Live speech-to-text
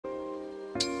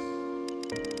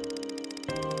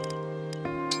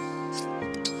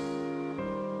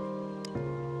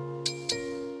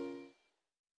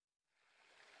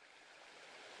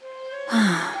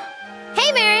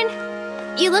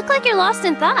look like you're lost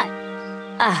in thought.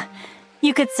 Ah,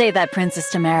 you could say that,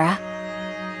 Princess Timerra.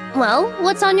 Well,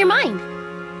 what's on your mind?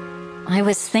 I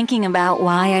was thinking about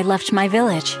why I left my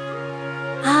village.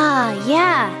 Ah,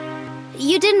 yeah.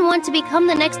 You didn't want to become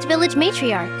the next village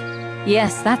matriarch.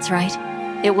 Yes, that's right.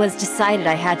 It was decided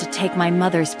I had to take my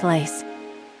mother's place.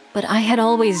 But I had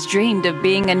always dreamed of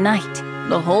being a knight.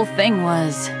 The whole thing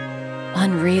was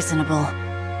unreasonable.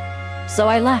 So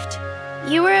I left.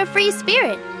 You were a free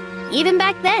spirit, even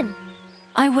back then.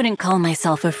 I wouldn't call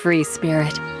myself a free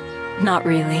spirit. Not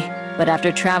really. But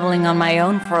after traveling on my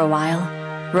own for a while,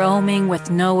 roaming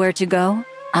with nowhere to go,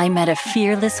 I met a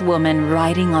fearless woman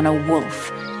riding on a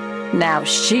wolf. Now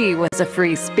she was a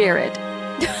free spirit.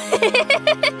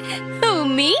 Who,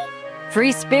 me?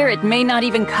 Free spirit may not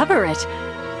even cover it.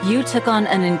 You took on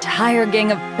an entire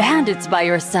gang of bandits by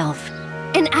yourself.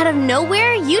 And out of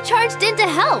nowhere, you charged in to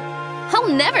help. I'll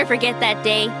never forget that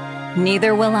day.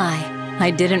 Neither will I.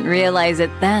 I didn't realize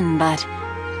it then, but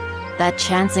that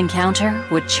chance encounter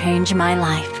would change my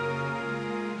life.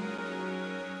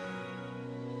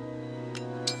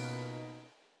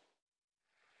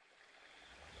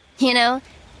 You know,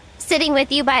 sitting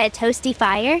with you by a toasty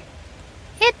fire,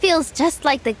 it feels just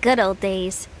like the good old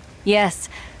days. Yes,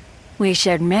 we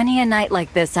shared many a night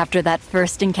like this after that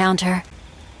first encounter.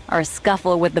 Our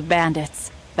scuffle with the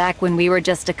bandits, back when we were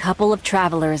just a couple of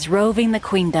travelers roving the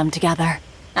queendom together.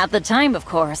 At the time, of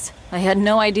course, I had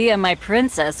no idea my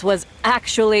princess was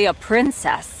actually a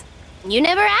princess. You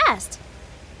never asked.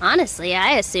 Honestly,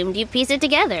 I assumed you'd piece it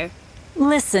together.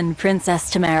 Listen,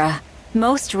 Princess Timerra.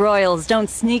 Most royals don't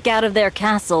sneak out of their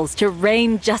castles to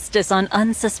rain justice on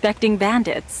unsuspecting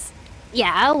bandits.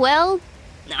 Yeah, well,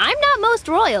 I'm not most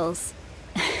royals.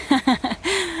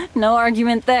 No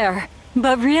argument there.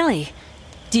 But really,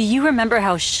 do you remember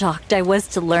how shocked I was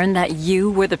to learn that you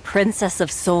were the Princess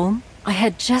of Solm? I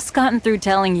had just gotten through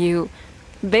telling you,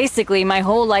 basically my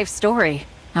whole life story.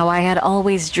 How I had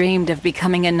always dreamed of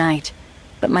becoming a knight,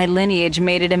 but my lineage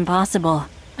made it impossible.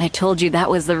 I told you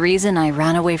that was the reason I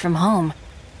ran away from home.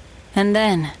 And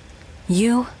then,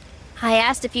 you... I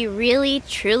asked if you really,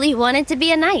 truly wanted to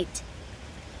be a knight.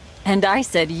 And I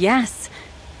said yes.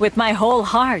 With my whole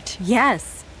heart,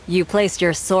 yes. You placed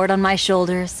your sword on my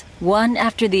shoulders, one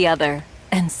after the other,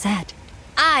 and said,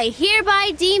 I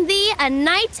hereby deem thee a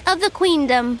knight of the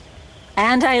queendom.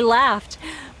 And I laughed.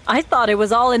 I thought it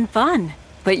was all in fun.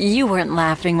 But you weren't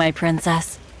laughing, my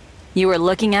princess. You were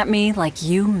looking at me like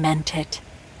you meant it.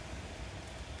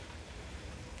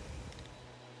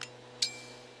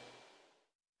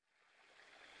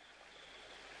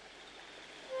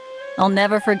 I'll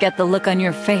never forget the look on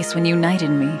your face when you knighted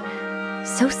me.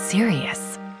 So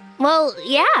serious. Well,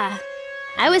 yeah.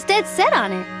 I was dead set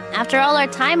on it. After all our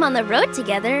time on the road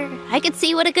together, I could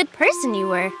see what a good person you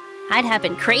were. I'd have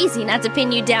been crazy not to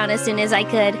pin you down as soon as I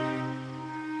could.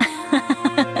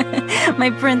 My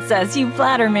princess, you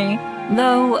flatter me.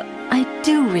 Though, I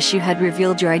do wish you had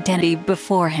revealed your identity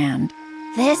beforehand.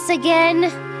 This again?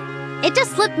 It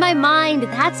just slipped my mind,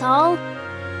 that's all.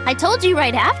 I told you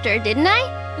right after, didn't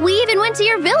I? We even went to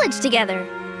your village together.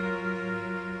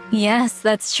 Yes,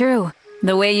 that's true.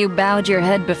 The way you bowed your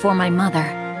head before my mother,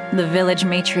 the village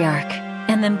matriarch,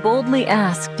 and then boldly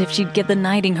asked if she'd give the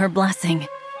knighting her blessing.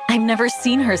 I've never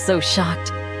seen her so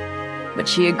shocked. But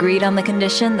she agreed on the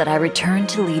condition that I return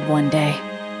to lead one day.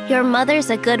 Your mother's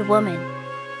a good woman.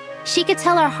 She could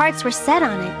tell our hearts were set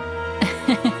on it.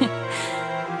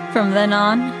 From then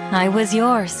on, I was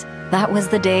yours. That was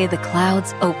the day the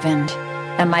clouds opened,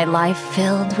 and my life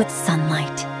filled with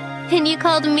sunlight. And you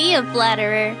called me a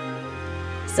flatterer.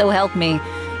 So help me,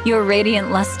 your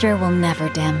radiant luster will never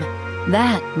dim.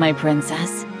 That, my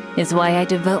princess, is why I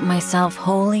devote myself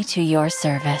wholly to your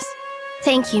service.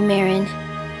 Thank you, Merrin.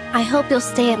 I hope you'll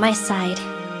stay at my side,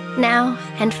 now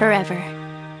and forever.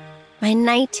 My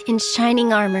knight in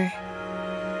shining armor,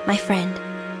 my friend.